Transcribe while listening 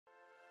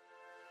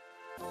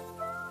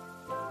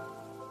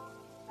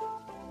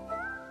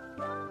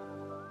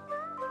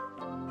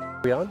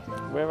We on?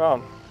 We're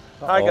on.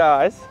 Hi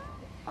guys,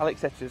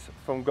 Alex Etches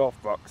from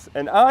GolfBox,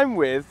 and I'm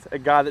with a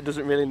guy that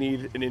doesn't really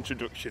need an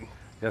introduction.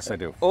 Yes, I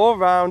do.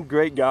 All-round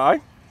great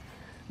guy,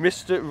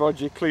 Mr.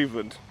 Roger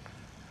Cleveland.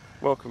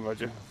 Welcome,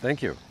 Roger.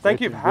 Thank you.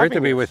 Thank you for having Great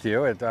to be us. with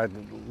you. I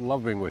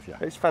love being with you.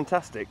 It's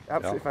fantastic,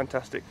 absolutely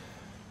fantastic.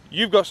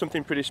 You've got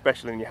something pretty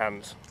special in your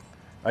hands.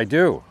 I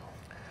do.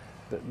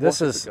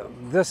 This is have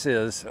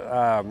you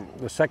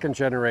the second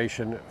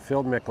generation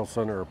Phil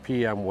Mickelson or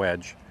PM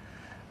Wedge.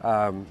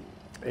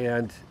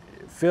 And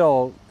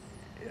Phil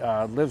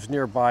lives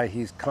nearby.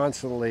 He's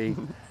constantly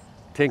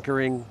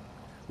tinkering.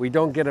 We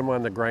don't get him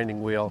on the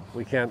grinding wheel.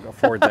 We can't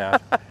afford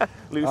that.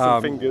 Lose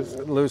some fingers.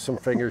 Lose some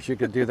fingers, you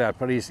could do that.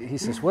 But he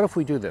says, what if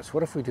we do this?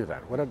 What if we do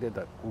that? What if I did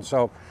that? And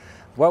so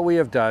what we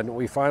have done,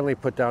 we finally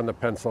put down the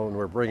pencil and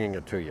we're bringing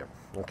it to you,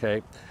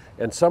 okay?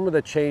 And some of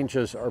the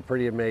changes are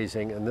pretty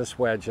amazing, and this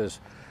wedge is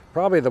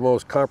probably the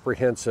most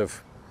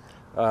comprehensive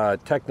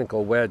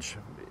technical wedge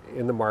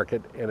in the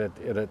market, and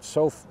it's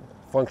so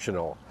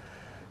functional.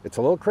 It's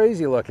a little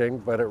crazy looking,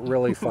 but it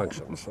really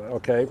functions,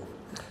 okay?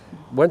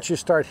 Once you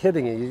start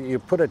hitting it, you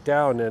put it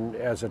down, and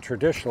as a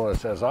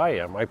traditionalist, as I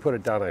am, I put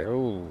it down,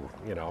 ooh,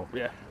 you know,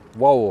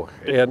 whoa,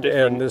 and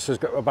this is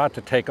about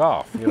to take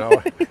off, you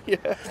know,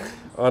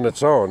 on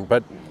its own.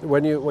 But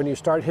when you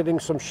start hitting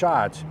some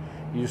shots,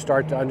 you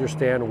start to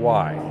understand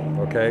why,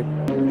 okay?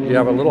 You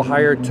have a little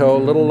higher toe,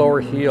 a little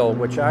lower heel,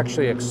 which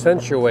actually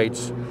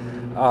accentuates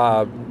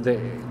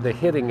the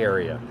hitting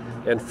area.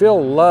 And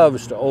Phil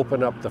loves to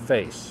open up the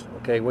face,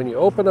 okay? When you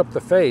open up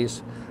the face,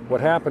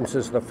 what happens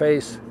is the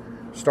face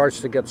starts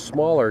to get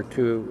smaller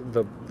to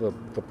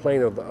the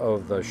plane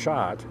of the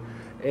shot,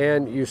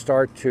 and you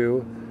start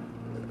to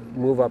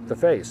move up the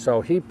face.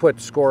 So he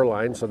put score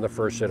lines on the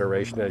first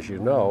iteration, as you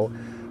know,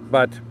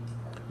 but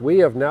we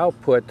have now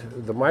put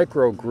the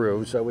micro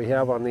grooves that we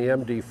have on the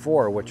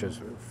MD4, which is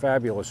a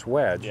fabulous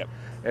wedge,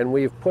 and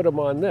we've put them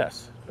on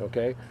this,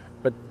 okay?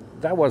 But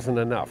that wasn't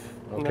enough,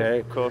 okay? No,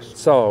 of course.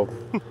 So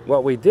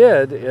what we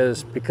did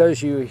is,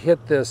 because you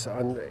hit this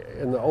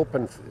in the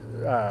open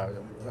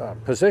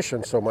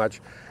position so much,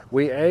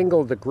 we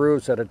angled the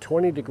grooves at a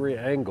 20-degree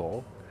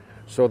angle,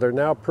 so they're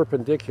now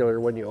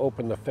perpendicular when you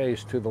open the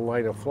face to the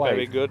line of flight.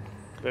 Very good.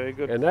 Very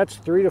good. And that's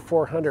 300 to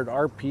 400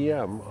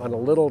 RPM on a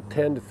little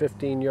 10 to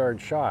 15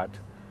 yard shot,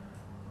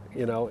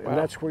 you know, and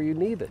that's where you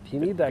need it. You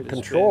need that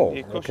control,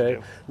 okay?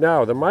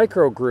 Now, the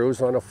micro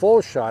grooves on a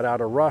full shot out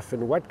of rough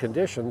and wet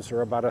conditions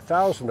are about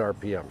 1,000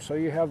 RPM, so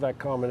you have that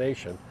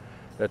combination.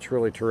 That's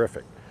really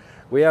terrific.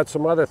 We had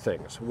some other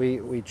things.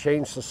 We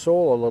changed the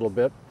sole a little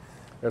bit.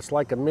 It's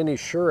like a mini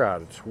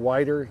Sure-Out. It's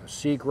wider,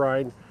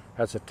 C-grind,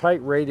 has a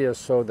tight radius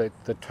so that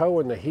the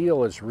toe and the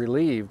heel is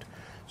relieved.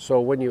 So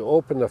when you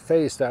open the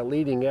face, that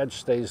leading edge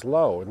stays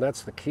low, and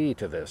that's the key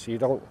to this. You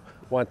don't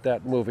want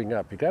that moving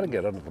up. You got to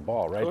get under the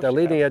ball, right? The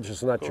leading edge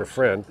is not your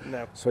friend,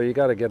 so you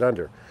got to get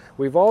under.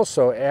 We've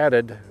also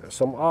added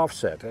some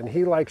offset, and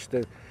he likes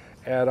to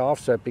add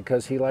offset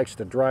because he likes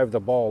to drive the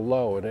ball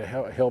low, and it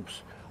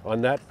helps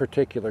on that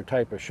particular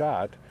type of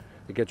shot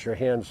to get your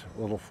hands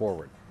a little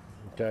forward,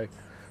 okay?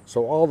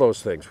 So all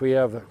those things. We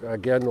have,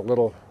 again, a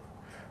little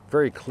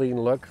very clean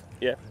look,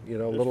 you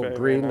know, a little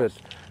green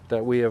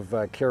that we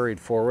have carried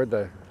forward.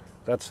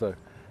 That's the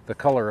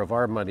color of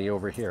our money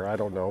over here. I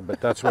don't know, but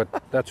that's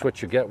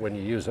what you get when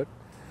you use it.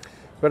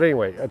 But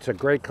anyway, it's a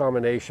great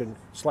combination.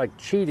 It's like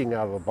cheating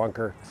out of a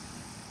bunker.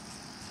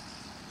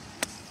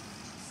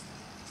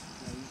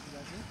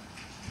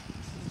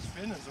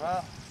 Spin as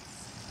well.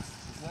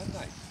 Isn't that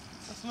nice?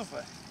 That's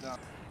lovely.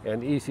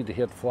 And easy to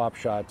hit flop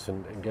shots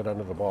and get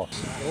under the ball.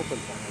 Open.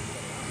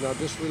 Now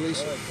just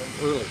release it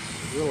early,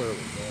 real early.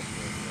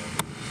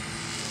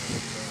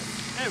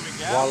 There we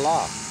go.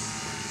 Voila.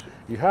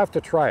 You have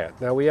to try it.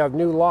 Now we have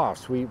new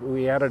lofts.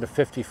 We added a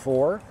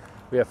 54.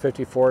 We have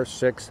 54,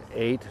 6,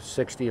 8,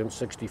 60, and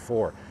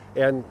 64.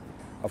 And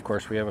of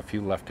course we have a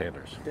few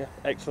left-handers. Yeah,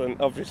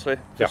 excellent, obviously.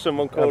 Just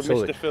someone called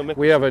Mr. Phil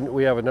Mickelson.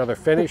 We have another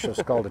finish.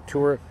 It's called a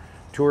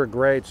Tour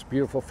Gray. It's a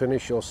beautiful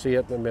finish. You'll see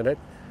it in a minute.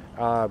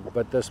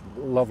 But this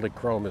lovely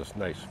chrome is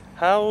nice.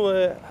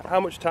 How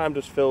much time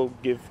does Phil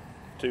give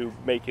to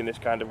making this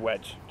kind of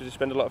wedge? Does he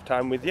spend a lot of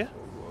time with you?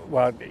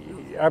 Well,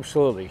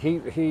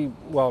 absolutely.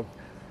 Well,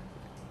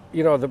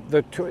 you know,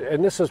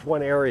 and this is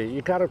one area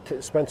you got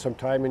to spend some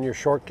time in your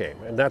short game,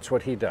 and that's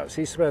what he does.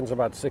 He spends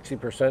about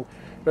 60%,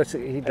 but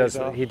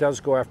he does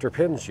go after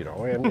pins, you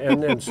know,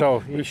 and so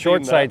he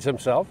short sides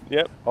himself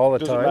all the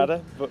time.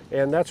 Matter, but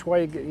and that's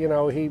why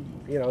he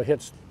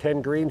hits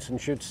 10 greens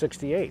and shoots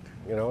 68,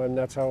 you know, and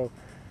that's how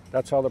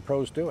the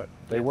pros do it.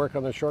 They work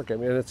on the short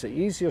game, and it's the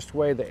easiest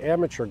way the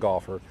amateur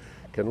golfer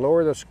can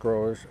lower the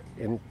scores,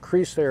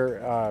 increase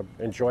their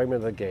enjoyment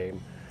of the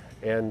game,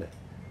 and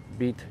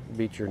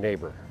beat your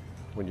neighbor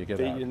when you get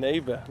out. Beat your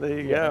neighbor. There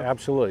you go.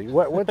 Absolutely.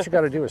 What you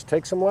got to do is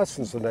take some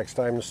lessons the next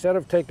time. Instead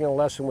of taking a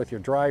lesson with your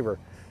driver,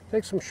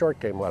 take some short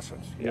game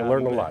lessons. You'll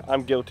learn a lot.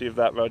 I'm guilty of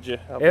that, Roger.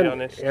 I'll be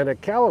honest. And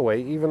at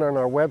Callaway, even on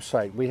our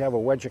website, we have a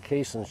wedge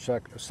education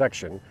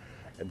section,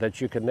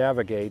 that you can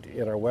navigate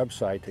in our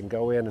website and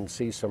go in and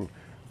see some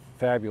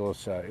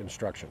fabulous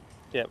instruction.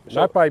 Yeah.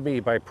 Not by me,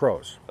 by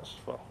pros.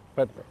 Well,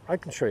 but I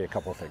can show you a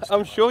couple of things.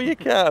 I'm sure you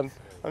can.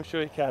 I'm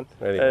sure you can.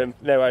 Anyway.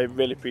 No, I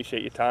really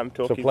appreciate your time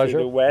talking to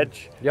the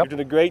Wedge. Yep. You've done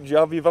a great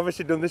job. You've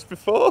obviously done this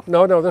before.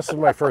 No, this is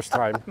my first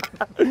time.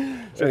 So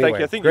Anyway, thank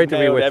you. I think great you've to be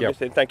nailed with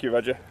everything. you. Thank you,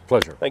 Roger.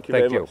 Pleasure. Thank you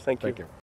very much. Thank you.